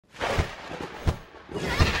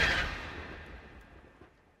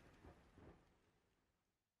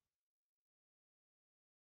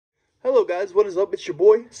Hello guys, what is up? It's your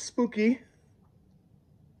boy, Spooky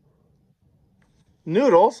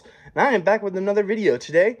Noodles, and I am back with another video.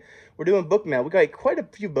 Today, we're doing book mail. We got quite a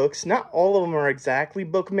few books. Not all of them are exactly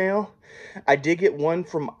book mail. I did get one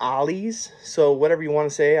from Ollie's, so whatever you want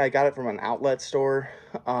to say, I got it from an outlet store.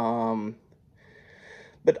 But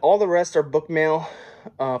all the rest are book mail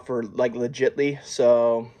for, like, legitly,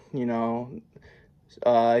 so, you know,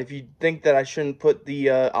 if you think that I shouldn't put the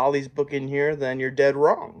Ollie's book in here, then you're dead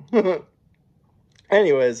wrong.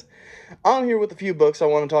 Anyways, I'm here with a few books I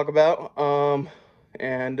want to talk about.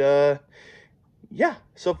 Yeah.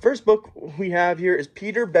 So first book we have here is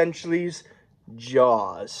Peter Benchley's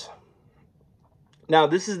Jaws. Now,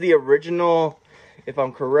 this is the original, if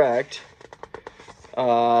I'm correct.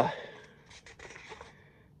 Let's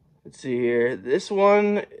see here. This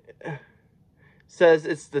one says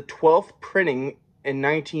it's the 12th printing in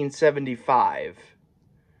 1975.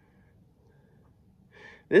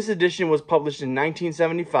 This edition was published in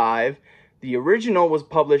 1975. The original was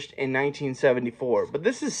published in 1974. But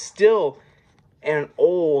this is still an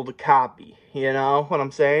old copy. You know what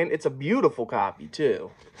I'm saying? It's a beautiful copy,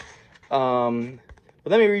 too. But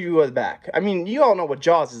let me read you the back. I mean, you all know what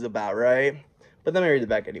Jaws is about, right? But let me read the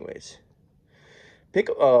back anyways.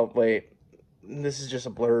 Oh, wait. This is just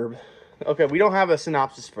a blurb. Okay, we don't have a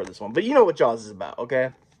synopsis for this one. But you know what Jaws is about,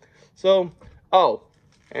 okay? So,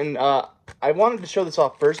 and I wanted to show this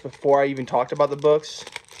off first before I even talked about the books.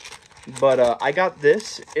 But I got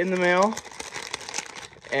this in the mail.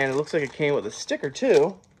 And it looks like it came with a sticker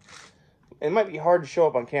too. It might be hard to show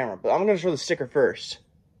up on camera, but I'm going to show the sticker first.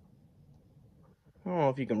 I don't know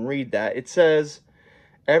if you can read that. It says,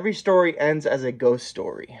 "Every story ends as a ghost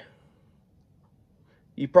story."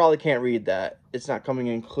 You probably can't read that. It's not coming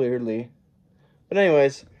in clearly. But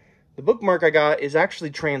anyways, the bookmark I got is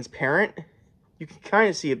actually transparent. You can kind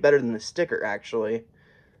of see it better than the sticker, actually.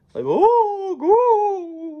 Like,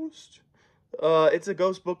 oh, ghost. It's a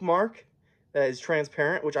ghost bookmark that is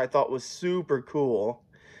transparent, which I thought was super cool.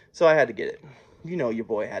 So I had to get it. You know your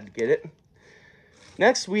boy had to get it.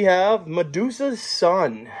 Next, we have Medusa's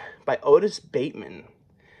Son by Otis Bateman.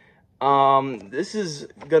 This is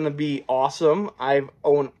going to be awesome. I've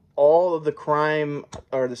owned all of the crime,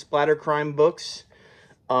 or the splatter crime books.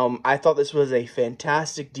 I thought this was a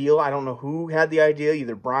fantastic deal. I don't know who had the idea,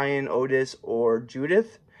 either Brian, Otis, or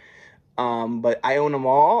Judith. But I own them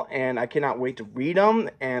all, and I cannot wait to read them,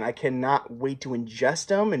 and I cannot wait to ingest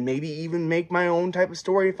them, and maybe even make my own type of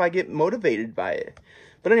story if I get motivated by it.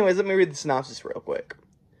 But anyways, let me read the synopsis real quick.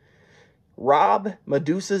 Rob,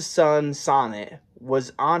 Medusa's son, Sonnet,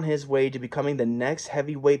 was on his way to becoming the next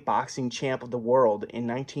heavyweight boxing champ of the world in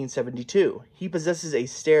 1972. He possesses a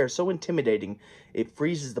stare so intimidating it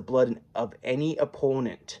freezes the blood of any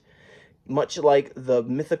opponent, much like the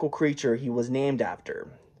mythical creature he was named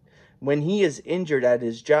after. When he is injured at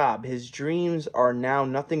his job, his dreams are now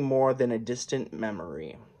nothing more than a distant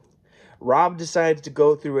memory. Rob decides to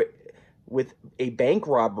go through it with a bank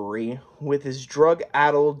robbery with his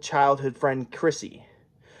drug-addled childhood friend Chrissy.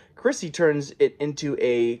 Chrissy turns it into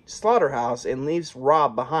a slaughterhouse and leaves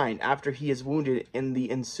Rob behind after he is wounded in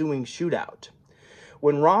the ensuing shootout.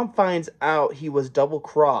 When Rob finds out he was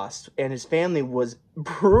double-crossed and his family was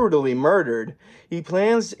brutally murdered, he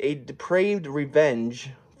plans a depraved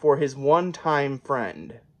revenge for his one-time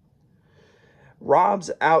friend.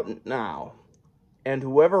 Rob's out now, and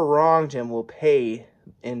whoever wronged him will pay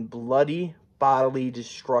in bloody bodily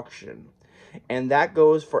destruction. And that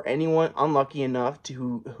goes for anyone unlucky enough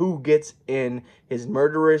to who gets in his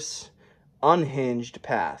murderous, unhinged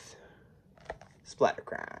path. Splatter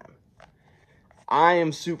crime. I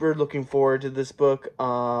am super looking forward to this book. This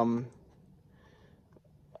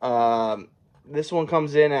one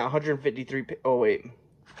comes in at 153. Oh wait,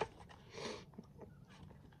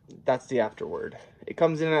 that's the afterword. It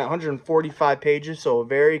comes in at 145 pages, so a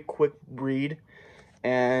very quick read.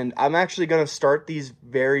 And I'm actually going to start these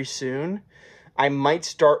very soon. I might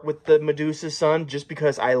start with the Medusa's Son just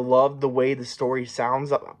because I love the way the story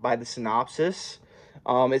sounds by the synopsis.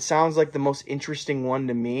 It sounds like the most interesting one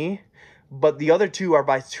to me. But the other two are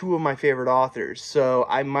by two of my favorite authors. So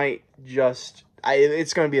I might just...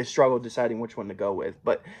 it's going to be a struggle deciding which one to go with.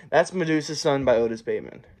 But that's Medusa's Son by Otis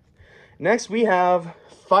Bateman. Next we have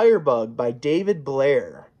Firebug by David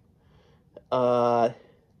Blair. Yeah.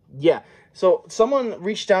 So someone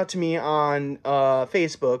reached out to me on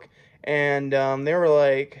Facebook, and they were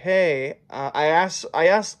like, "Hey, I asked.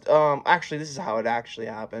 Actually, this is how it actually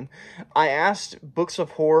happened. I asked books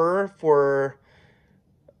of horror for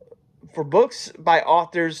books by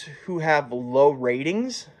authors who have low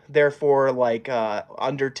ratings, therefore like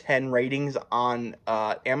under 10 ratings on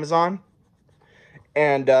Amazon."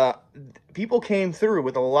 And people came through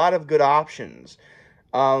with a lot of good options.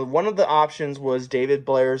 One of the options was David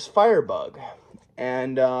Blair's Firebug.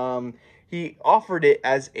 And he offered it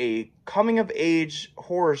as a coming-of-age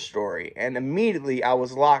horror story. And immediately I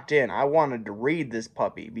was locked in. I wanted to read this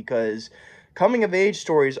puppy because coming-of-age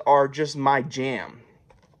stories are just my jam.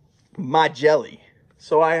 My jelly.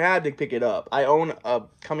 So I had to pick it up. I own a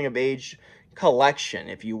coming-of-age collection,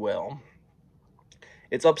 if you will.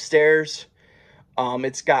 It's upstairs.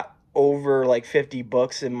 It's got over like 50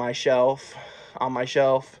 books on my shelf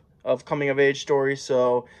of coming-of-age stories,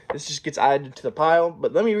 so this just gets added to the pile.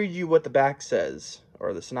 But let me read you what the back says,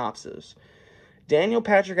 or the synopsis. Daniel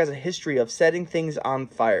Patrick has a history of setting things on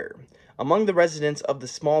fire. Among the residents of the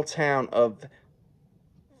small town of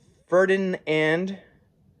Ferdinand,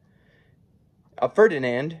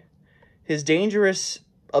 his dangerous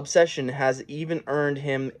obsession has even earned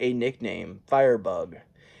him a nickname, Firebug.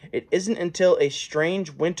 It isn't until a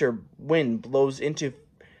strange winter wind blows into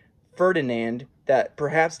Ferdinand that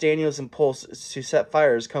perhaps Daniel's impulse to set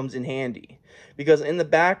fires comes in handy, because in the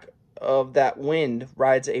back of that wind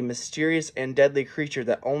rides a mysterious and deadly creature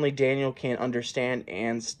that only Daniel can understand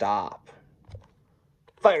and stop.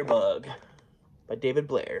 Firebug by David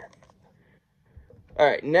Blair.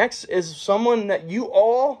 Alright, next is someone that you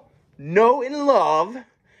all know and love.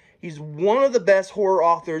 He's one of the best horror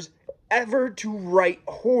authors ever to write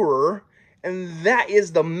horror, and that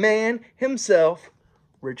is the man himself,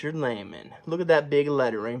 Richard Lehman. Look at that big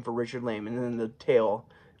lettering for Richard Lehman, and then the tail,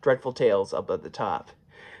 Dreadful Tales up at the top.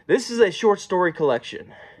 This is a short story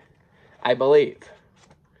collection, I believe.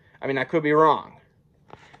 I mean, I could be wrong,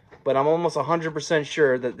 but I'm almost 100%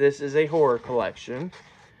 sure that this is a horror collection.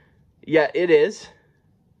 Yeah, it is.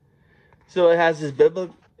 So it has this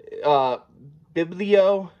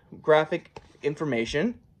bibliographic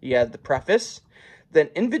information. You have the preface, then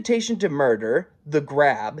Invitation to Murder, The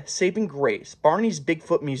Grab, Saving Grace, Barney's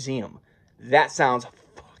Bigfoot Museum. That sounds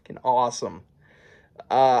fucking awesome.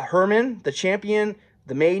 Herman, The Champion,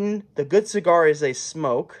 The Maiden, The Good Cigar is a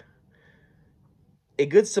Smoke. A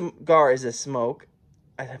Good Cigar is a Smoke.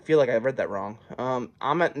 I feel like I read that wrong.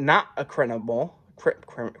 Not a Criminal.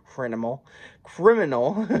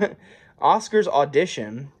 Oscar's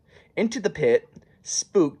Audition, Into the Pit,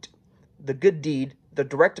 Spooked, The Good Deed, The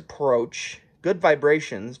Direct Approach, Good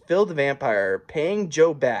Vibrations, Phil the Vampire, Paying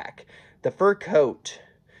Joe Back, The Fur Coat,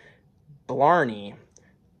 Blarney,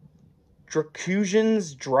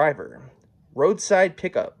 Dracusian's Driver, Roadside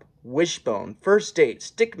Pickup, Wishbone, First Date,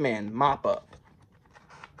 Stickman, Mop Up.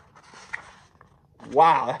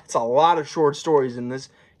 Wow, that's a lot of short stories in this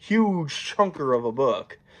huge chunker of a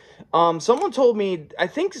book. Someone told me, I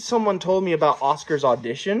think someone told me about Oscar's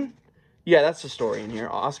Audition. Yeah, that's the story in here.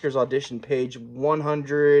 Oscar's Audition, page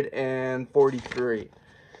 143.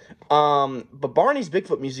 But Barney's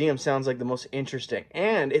Bigfoot Museum sounds like the most interesting.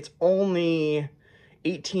 And it's only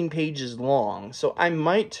 18 pages long. So I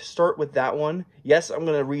might start with that one. Yes, I'm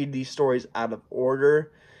going to read these stories out of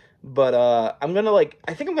order. But I'm going to,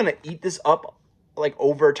 I think I'm going to eat this up,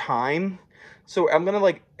 over time. So I'm going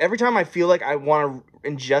to, every time I feel like I want to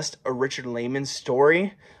ingest a Richard Lehman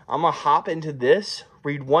story, I'm going to hop into this,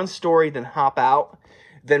 read one story, then hop out,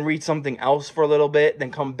 then read something else for a little bit,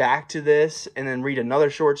 then come back to this, and then read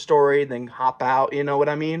another short story, then hop out, you know what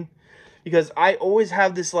I mean? Because I always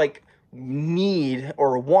have this, need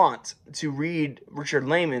or want to read Richard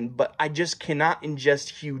Lehman, but I just cannot ingest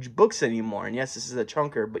huge books anymore. And yes, this is a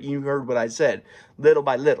chunker, but you heard what I said, little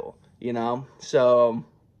by little, So,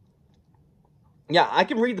 yeah, I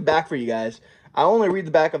can read the back for you guys. I only read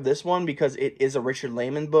the back of this one because it is a Richard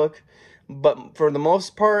Lehman book. But for the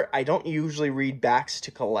most part, I don't usually read backs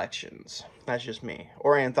to collections. That's just me.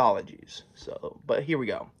 Or anthologies. So, but here we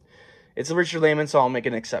go. It's a Richard Lehman, so I'll make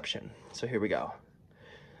an exception. So here we go.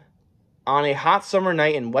 On a hot summer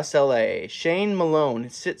night in West LA, Shane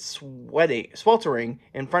Malone sits sweltering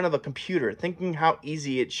in front of a computer, thinking how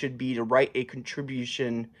easy it should be to write a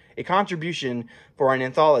contribution for an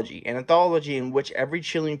anthology in which every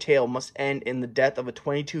chilling tale must end in the death of a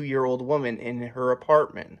 22-year-old woman in her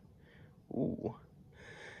apartment. Ooh.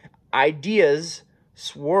 Ideas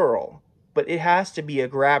swirl, but it has to be a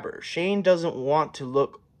grabber. Shane doesn't want to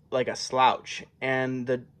look like a slouch, and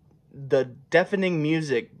the deafening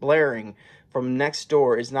music blaring from next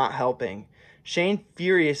door is not helping. Shane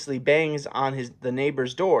furiously bangs on the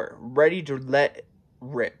neighbor's door, ready to let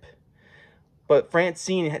rip. But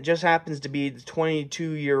Francine just happens to be the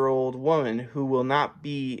 22-year-old woman who will not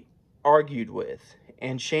be argued with.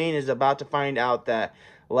 And Shane is about to find out that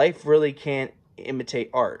life really can't imitate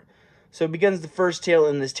art. So begins the first tale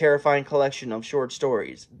in this terrifying collection of short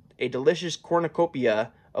stories. A delicious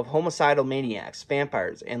cornucopia of homicidal maniacs,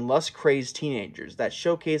 vampires, and lust-crazed teenagers that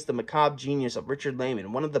showcase the macabre genius of Richard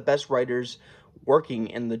Lehman, one of the best writers working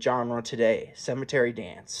in the genre today. Cemetery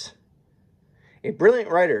Dance. A brilliant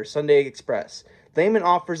writer, Sunday Express, Lehman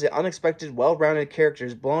offers the unexpected, well-rounded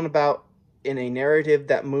characters blown about in a narrative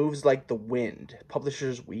that moves like the wind.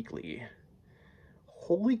 Publishers Weekly.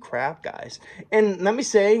 Holy crap, guys. And let me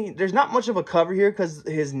say, there's not much of a cover here because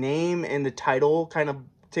his name and the title kind of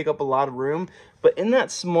take up a lot of room. But in that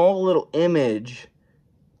small little image,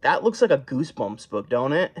 that looks like a Goosebumps book,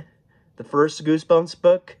 don't it? The first Goosebumps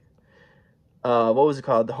book. What was it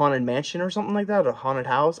called? The Haunted Mansion or something like that? Or Haunted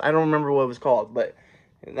House? I don't remember what it was called, but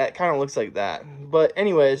that kind of looks like that. But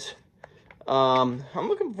anyways, I'm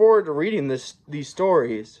looking forward to reading these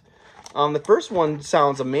stories. The first one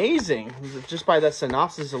sounds amazing, just by that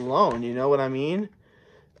synopsis alone, you know what I mean?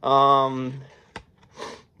 I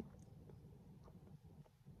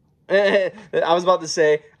was about to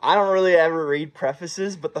say, I don't really ever read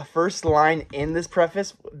prefaces, but the first line in this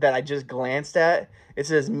preface that I just glanced at, it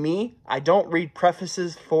says, "Me, I don't read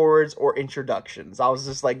prefaces, forwards, or introductions." I was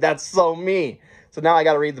just like, that's so me. So now I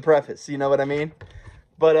got to read the preface, you know what I mean?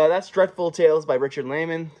 But that's Dreadful Tales by Richard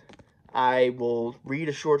Lehman. I will read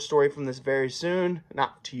a short story from this very soon.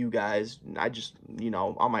 Not to you guys, I just,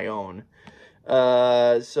 on my own.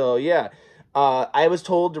 So yeah. I was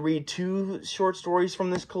told to read 2 short stories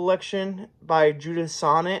from this collection by Judith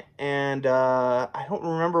Sonnet, and I don't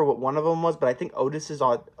remember what one of them was, but I think Otis's,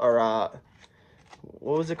 or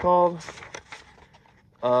what was it called?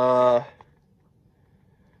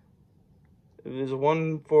 It was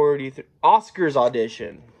 143, Oscar's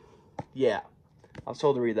Audition. Yeah, I was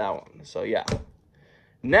told to read that one, so yeah.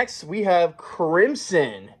 Next, we have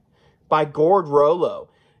Crimson by Gord Rollo.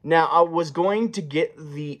 Now, I was going to get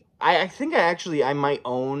the... I think I might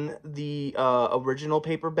own the original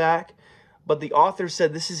paperback, but the author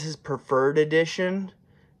said this is his preferred edition.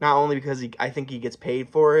 Not only because I think he gets paid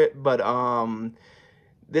for it, but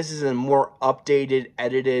this is a more updated,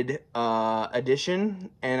 edited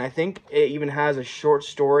edition. And I think it even has a short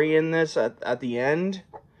story in this at the end.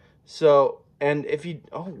 So, and if you...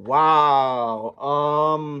 Oh,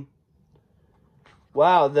 wow.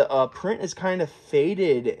 Wow, the print is kind of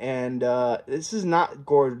faded, and this is not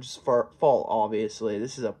Gord's fault, obviously.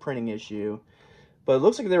 This is a printing issue. But it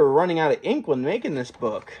looks like they were running out of ink when making this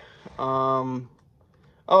book. Oh,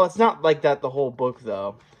 it's not like that the whole book,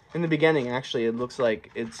 though. In the beginning, actually, it looks like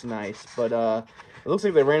it's nice. But it looks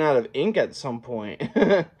like they ran out of ink at some point.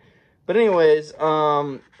 But anyways,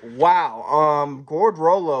 wow. Gord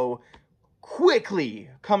Rollo quickly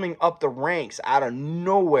coming up the ranks out of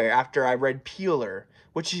nowhere after I read Peeler,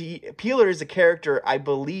 Peeler is a character I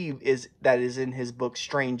believe that is in his book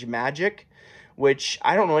Strange Magic, which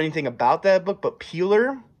I don't know anything about that book, but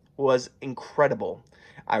Peeler was incredible.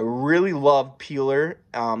 I really loved Peeler.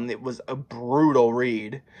 It was a brutal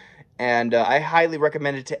read, and I highly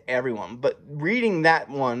recommend it to everyone. But reading that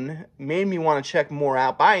one made me want to check more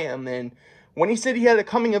out by him, and when he said he had a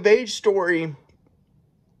coming-of-age story...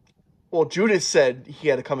 Well, Judith said he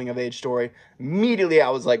had a coming-of-age story. Immediately, I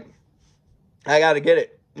was like, I gotta get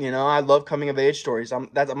it. I love coming-of-age stories. I'm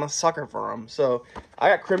a sucker for them. So, I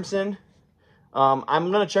got Crimson.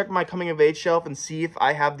 I'm gonna check my coming-of-age shelf and see if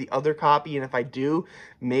I have the other copy. And if I do,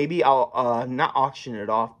 maybe I'll, not auction it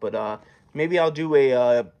off, but maybe I'll do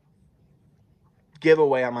a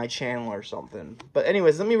giveaway on my channel or something. But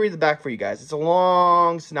anyways, let me read the back for you guys. It's a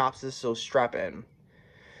long synopsis, so strap in.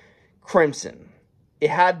 Crimson. It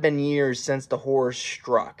had been years since the horror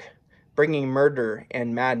struck, bringing murder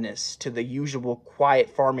and madness to the usual quiet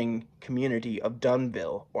farming community of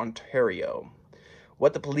Dunnville, Ontario.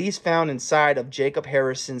 What the police found inside of Jacob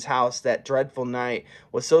Harrison's house that dreadful night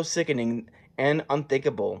was so sickening and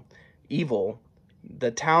unthinkable, evil, the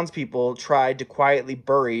townspeople tried to quietly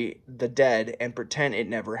bury the dead and pretend it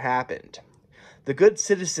never happened. The good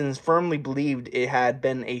citizens firmly believed it had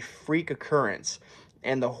been a freak occurrence,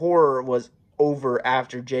 and the horror was over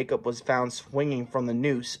after Jacob was found swinging from the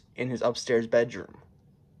noose in his upstairs bedroom.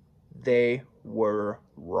 They were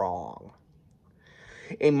wrong.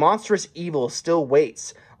 A monstrous evil still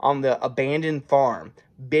waits on the abandoned farm,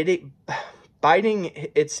 biding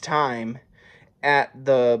its time at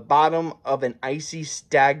the bottom of an icy,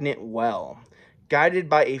 stagnant well. Guided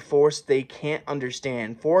by a force they can't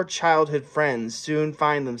understand, 4 childhood friends soon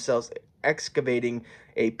find themselves excavating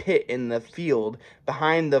a pit in the field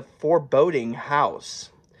behind the foreboding house.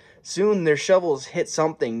 Soon their shovels hit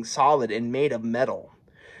something solid and made of metal.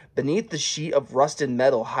 Beneath the sheet of rusted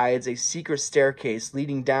metal hides a secret staircase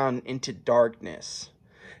leading down into darkness.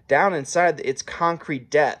 Down inside its concrete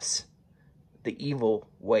depths, the evil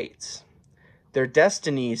waits. their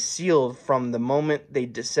destiny is sealed from the moment they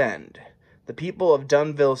descend. The people of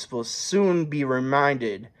Dunville will soon be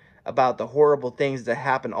reminded about the horrible things that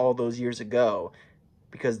happened all those years ago,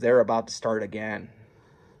 because they're about to start again.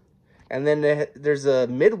 And then there's a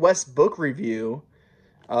Midwest Book Review.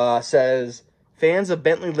 Says, fans of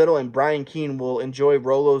Bentley Little and Brian Keene will enjoy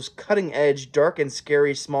Rollo's cutting-edge, dark and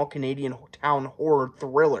scary small Canadian town horror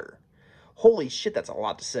thriller. Holy shit, that's a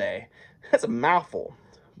lot to say. That's a mouthful.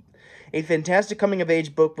 A fantastic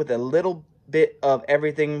coming-of-age book with a little bit of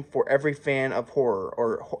everything for every fan of horror,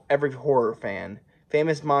 or every horror fan.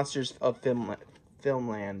 Famous monsters of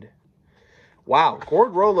filmland. Wow,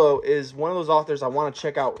 Gord Rollo is one of those authors I want to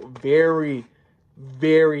check out very,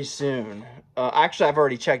 very soon. Actually, I've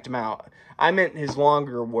already checked him out. I meant his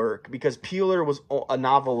longer work, because Peeler was a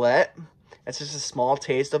novelette. That's just a small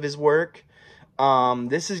taste of his work.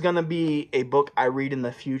 This is going to be a book I read in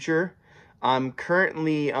the future. I'm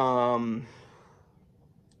currently,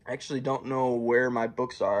 actually don't know where my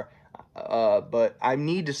books are, but I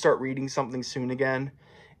need to start reading something soon again.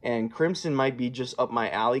 And Crimson might be just up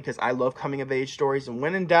my alley, because I love coming-of-age stories. And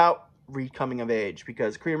when in doubt, read coming of age,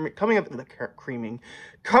 because coming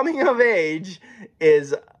of age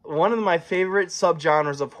is one of my favorite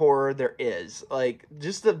subgenres of horror there is. Like,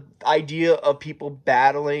 just the idea of people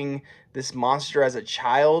battling this monster as a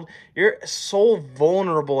child. You're so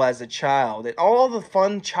vulnerable as a child, and all the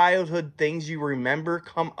fun childhood things you remember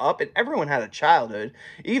come up. And everyone had a childhood,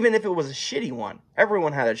 even if it was a shitty one.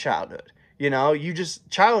 Everyone had a childhood. You know,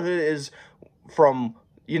 childhood is from,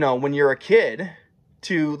 you know, when you're a kid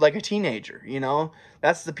to like a teenager, you know,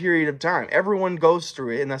 that's the period of time. Everyone goes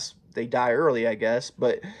through it, unless they die early, I guess.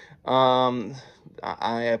 But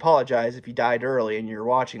I apologize if you died early and you're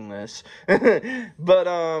watching this. But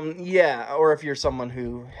yeah, or if you're someone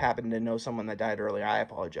who happened to know someone that died early, I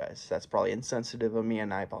apologize. That's probably insensitive of me,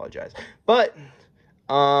 and I apologize. But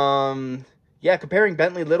yeah, comparing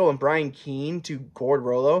Bentley Little and Brian Keene to Gord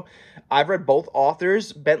Rollo, I've read both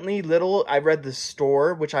authors. Bentley Little, I read The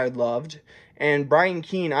Store, which I loved. And Brian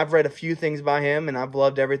Keene, I've read a few things by him, and I've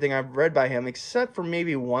loved everything I've read by him, except for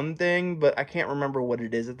maybe one thing, but I can't remember what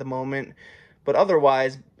it is at the moment. But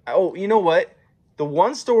otherwise, oh, you know what? The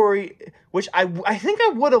one story, which I think I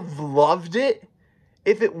would have loved it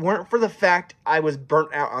if it weren't for the fact I was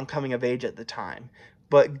burnt out on coming of age at the time.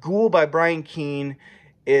 But Ghoul by Brian Keene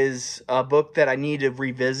is a book that I need to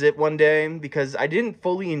revisit one day, because I didn't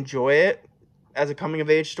fully enjoy it as a coming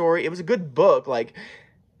of age story. It was a good book, like,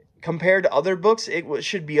 compared to other books, it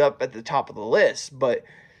should be up at the top of the list. But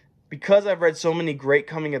because I've read so many great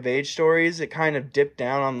coming-of-age stories, it kind of dipped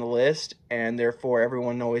down on the list. And therefore,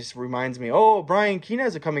 everyone always reminds me, oh, Brian Keene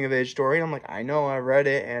has a coming-of-age story. And I'm like, I know, I read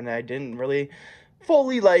it, and I didn't really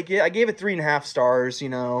fully like it. I gave it 3.5 stars, you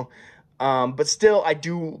know. But still, I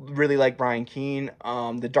do really like Brian Keene.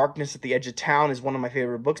 The Darkness at the Edge of Town is one of my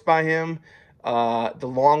favorite books by him. The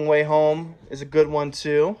Long Way Home is a good one,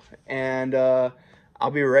 too. And I'll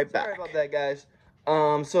be right back. Sorry about that, guys.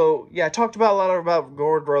 So, yeah, I talked a lot about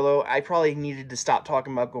Gord Rollo. I probably needed to stop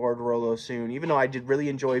talking about Gord Rollo soon. Even though I did really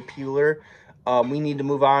enjoy Peeler, we need to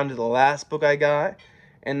move on to the last book I got.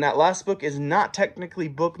 And that last book is not technically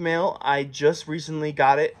book mail. I just recently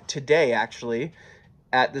got it today, actually,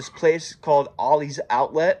 at this place called Ollie's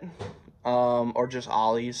Outlet, or just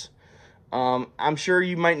Ollie's. I'm sure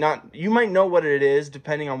you might know what it is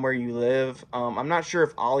depending on where you live. I'm not sure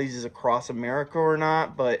if Ollie's is across America or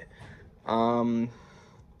not, but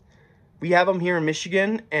we have them here in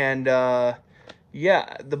Michigan. And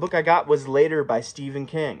yeah, the book I got was Later by Stephen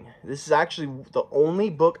King. This is actually the only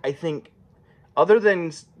book, I think, other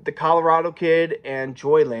than The Colorado Kid and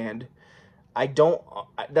Joyland, I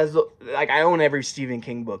own every Stephen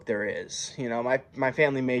King book there is. You know, my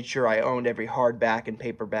family made sure I owned every hardback and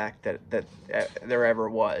paperback that there ever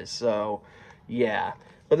was. So, yeah.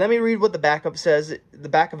 But let me read what the back of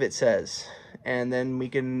it says, and then we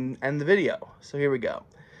can end the video. So here we go.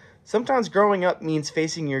 Sometimes growing up means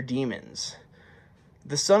facing your demons.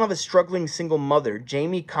 The son of a struggling single mother,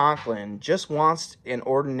 Jamie Conklin just wants an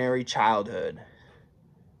ordinary childhood.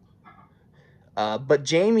 But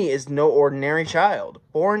Jamie is no ordinary child.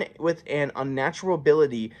 Born with an unnatural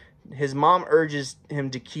ability his mom urges him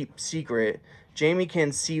to keep secret, Jamie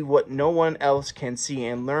can see what no one else can see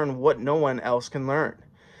and learn what no one else can learn.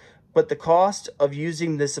 But the cost of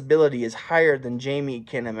using this ability is higher than Jamie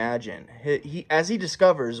can imagine. As he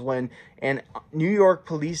discovers when a New York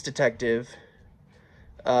police detective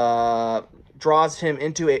draws him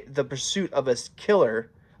into the pursuit of a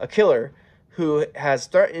killer who has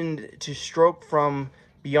threatened to strike from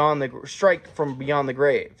beyond the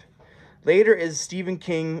grave. Later is Stephen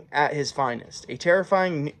King at his finest, a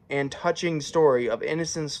terrifying and touching story of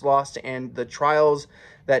innocence lost and the trials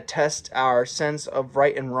that test our sense of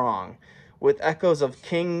right and wrong. With echoes of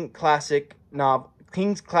King's classic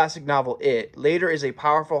novel It. Later is a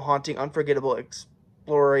powerful, haunting, unforgettable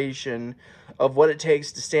exploration of what it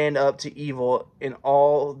takes to stand up to evil in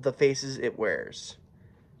all the faces it wears.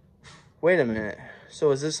 Wait a minute.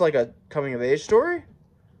 So is this like a coming-of-age story?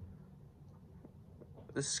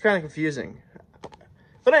 This is kind of confusing.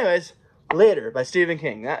 But anyways, Later by Stephen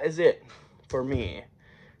King. That is it for me.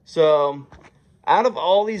 So, out of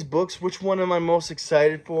all these books, which one am I most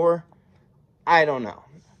excited for? I don't know.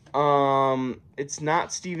 It's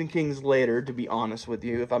not Stephen King's Later, to be honest with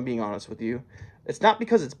you, if I'm being honest with you. It's not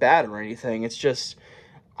because it's bad or anything. It's just,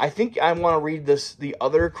 I think I want to read the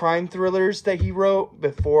other crime thrillers that he wrote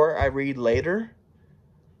before I read Later.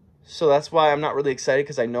 So that's why I'm not really excited,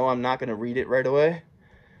 because I know I'm not going to read it right away.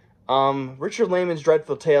 Richard Lehman's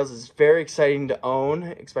Dreadful Tales is very exciting to own,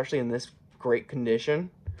 especially in this great condition.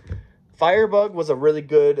 Firebug was a really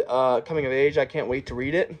good coming of age. I can't wait to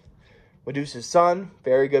read it. Medusa's Son,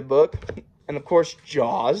 very good book. And of course,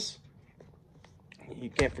 Jaws. You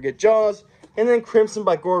can't forget Jaws. And then Crimson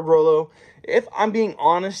by Gord Rollo. If I'm being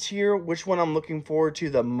honest here, which one I'm looking forward to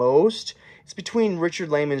the most, it's between Richard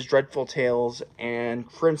Lehman's Dreadful Tales and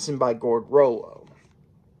Crimson by Gord Rollo.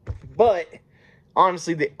 But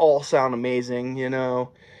honestly, they all sound amazing, you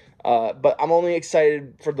know. But I'm only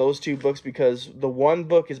excited for those two books because the one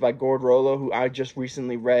book is by Gord Rollo, who I just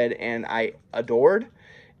recently read and I adored.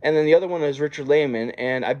 And then the other one is Richard Lehman.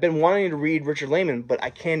 And I've been wanting to read Richard Lehman, but I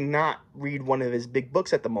cannot read one of his big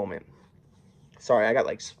books at the moment. Sorry, I got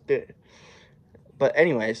like spit. But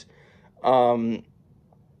anyways, I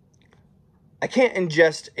can't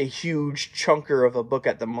ingest a huge chunker of a book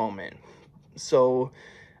at the moment. So,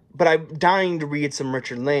 but I'm dying to read some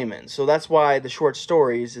Richard Lehman. So that's why the short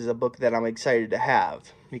stories is a book that I'm excited to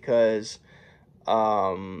have. Because,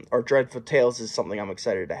 or Dreadful Tales is something I'm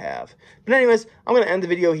excited to have. But anyways, I'm going to end the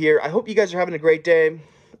video here. I hope you guys are having a great day.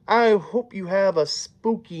 I hope you have a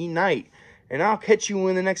spooky night. And I'll catch you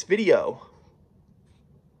in the next video.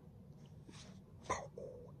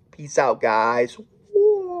 Peace out, guys.